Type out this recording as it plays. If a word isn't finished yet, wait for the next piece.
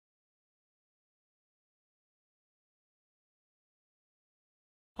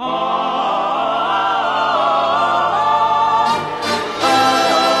Smile,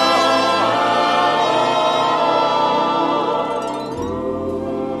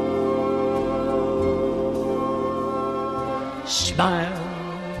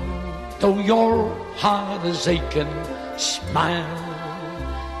 though your heart is aching. Smile,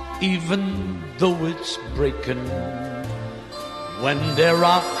 even though it's breaking. When there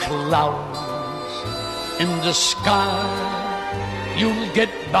are clouds in the sky, you'll get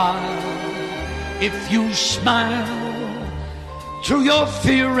by if you smile. Through your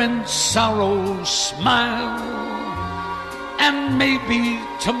fear and sorrow, smile, and maybe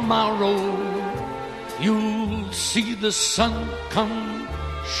tomorrow you'll see the sun come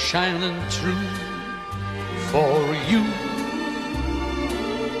shining through for you.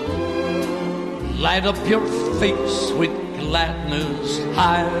 Light up your face with gladness,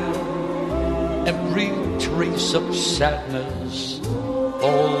 hide every trace of sadness.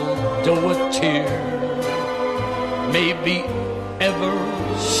 Although a tear may be ever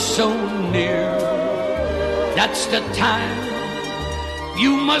so near, that's the time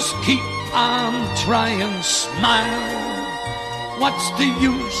you must keep on trying. Smile, what's the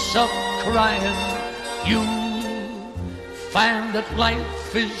use of crying? You find that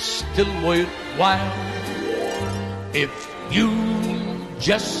life is still worthwhile if you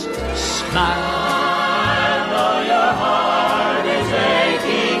just smile. Though your heart is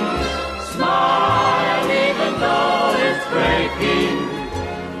aching, smile even though it's breaking.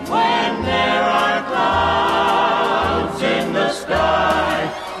 When there are clouds in the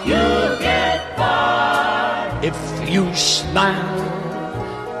sky, you'll get by if you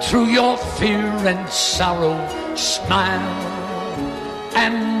smile. Through your fear and sorrow, smile,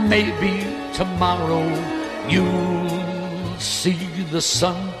 and maybe tomorrow you'll see the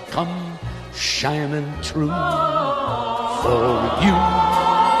sun come shining through for you.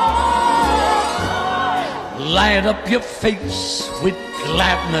 Light up your face with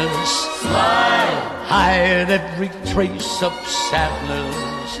gladness, smile, hide every trace of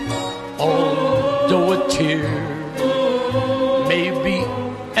sadness. Although a tear may be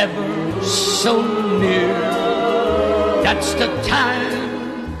ever so near, that's the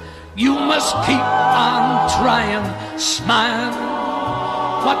time you must keep on trying. Smile,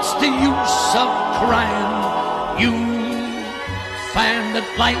 what's the use of crying? You find that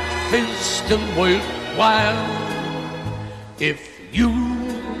life is still worthwhile if you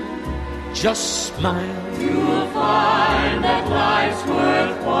just smile. You'll find that life's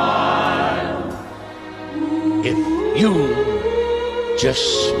worthwhile if you just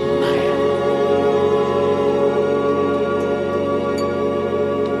smile.